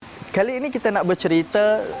Kali ini kita nak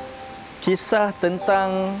bercerita kisah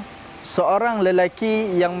tentang seorang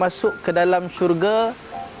lelaki yang masuk ke dalam syurga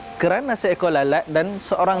kerana seekor lalat dan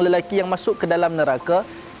seorang lelaki yang masuk ke dalam neraka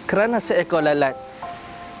kerana seekor lalat.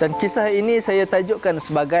 Dan kisah ini saya tajukkan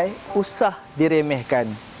sebagai usah diremehkan.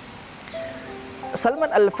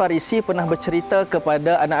 Salman Al-Farisi pernah bercerita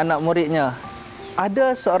kepada anak-anak muridnya,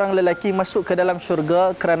 ada seorang lelaki masuk ke dalam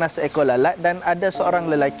syurga kerana seekor lalat dan ada seorang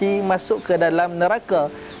lelaki masuk ke dalam neraka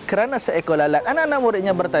kerana seekor lalat. Anak-anak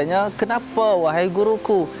muridnya bertanya, kenapa wahai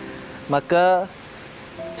guruku? Maka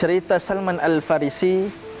cerita Salman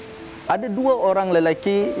Al-Farisi, ada dua orang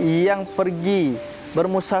lelaki yang pergi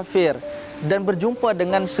bermusafir dan berjumpa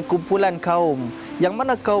dengan sekumpulan kaum, yang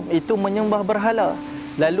mana kaum itu menyembah berhala.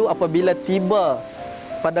 Lalu apabila tiba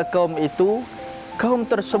pada kaum itu, kaum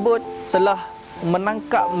tersebut telah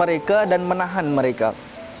menangkap mereka dan menahan mereka.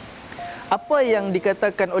 Apa yang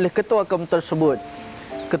dikatakan oleh ketua kaum tersebut?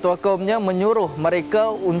 Ketua kaumnya menyuruh mereka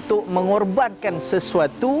untuk mengorbankan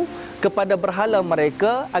sesuatu kepada berhala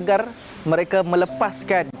mereka agar mereka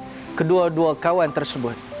melepaskan kedua-dua kawan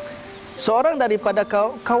tersebut. Seorang daripada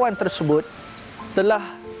kawan tersebut telah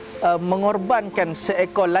mengorbankan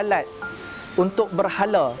seekor lalat untuk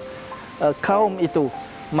berhala kaum itu.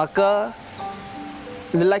 Maka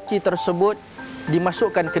lelaki tersebut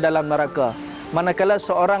dimasukkan ke dalam neraka. Manakala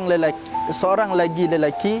seorang lagi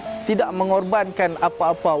lelaki tidak mengorbankan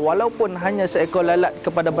apa-apa walaupun hanya seekor lalat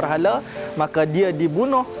kepada berhala, maka dia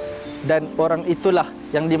dibunuh dan orang itulah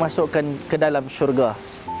yang dimasukkan ke dalam syurga.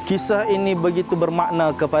 Kisah ini begitu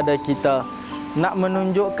bermakna kepada kita, nak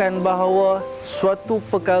menunjukkan bahawa suatu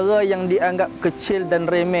perkara yang dianggap kecil dan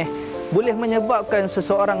remeh boleh menyebabkan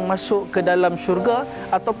seseorang masuk ke dalam syurga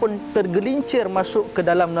ataupun tergelincir masuk ke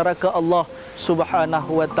dalam neraka Allah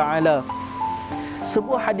Subhanahu wa taala.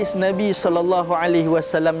 Sebuah hadis Nabi SAW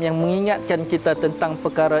yang mengingatkan kita tentang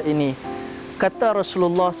perkara ini. Kata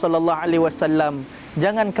Rasulullah SAW,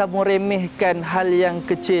 jangan kamu remehkan hal yang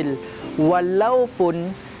kecil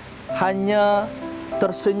walaupun hanya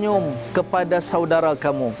tersenyum kepada saudara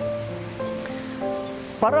kamu.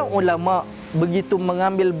 Para ulama begitu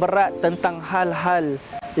mengambil berat tentang hal-hal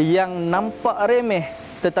yang nampak remeh,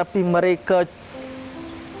 tetapi mereka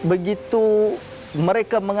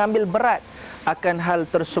mengambil berat akan hal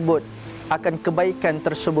tersebut, akan kebaikan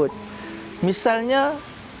tersebut. Misalnya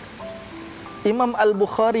Imam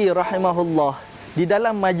Al-Bukhari rahimahullah, di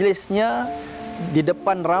dalam majlisnya, di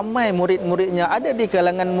depan ramai murid-muridnya, ada di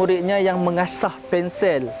kalangan muridnya yang mengasah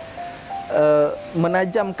pensel,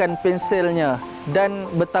 menajamkan penselnya, dan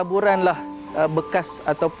bertaburanlah bekas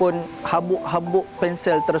ataupun habuk-habuk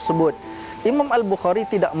pensel tersebut. Imam Al-Bukhari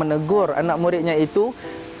tidak menegur anak muridnya itu.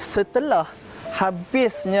 Setelah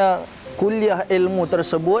habisnya kuliah ilmu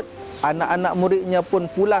tersebut, anak-anak muridnya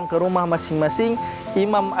pun pulang ke rumah masing-masing.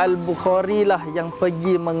 Imam Al-Bukhari lah yang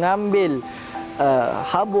pergi mengambil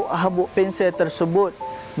habuk-habuk pensel tersebut,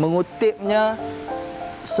 mengutipnya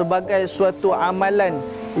sebagai suatu amalan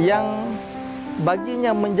yang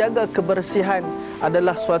baginya menjaga kebersihan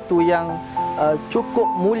adalah suatu yang cukup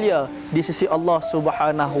mulia di sisi Allah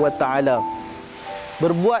Subhanahu wa taala.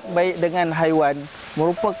 Berbuat baik dengan haiwan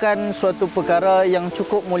merupakan suatu perkara yang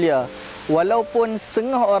cukup mulia, walaupun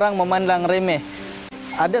setengah orang memandang remeh.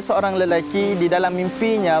 Ada seorang lelaki di dalam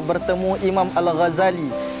mimpinya bertemu Imam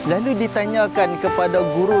Al-Ghazali. Lalu ditanyakan kepada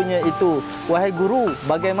gurunya itu, wahai guru,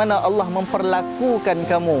 bagaimana Allah memperlakukan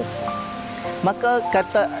kamu? Maka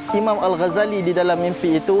kata Imam Al-Ghazali di dalam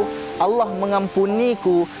mimpi itu, Allah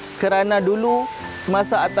mengampuniku kerana dulu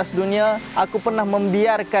semasa atas dunia aku pernah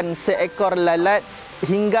membiarkan seekor lalat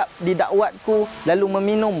hinggap di dakwatku lalu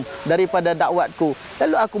meminum daripada dakwatku,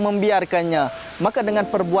 lalu aku membiarkannya. Maka dengan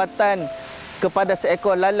perbuatan kepada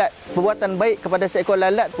seekor lalat, perbuatan baik kepada seekor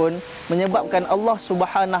lalat pun menyebabkan Allah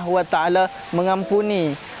Subhanahu wa taala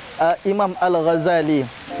mengampuni Imam Al-Ghazali.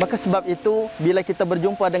 Maka sebab itu bila kita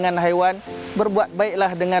berjumpa dengan haiwan, berbuat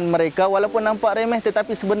baiklah dengan mereka walaupun nampak remeh,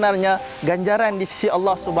 tetapi sebenarnya ganjaran di sisi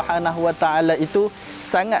Allah Subhanahu wa taala itu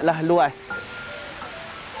sangatlah luas.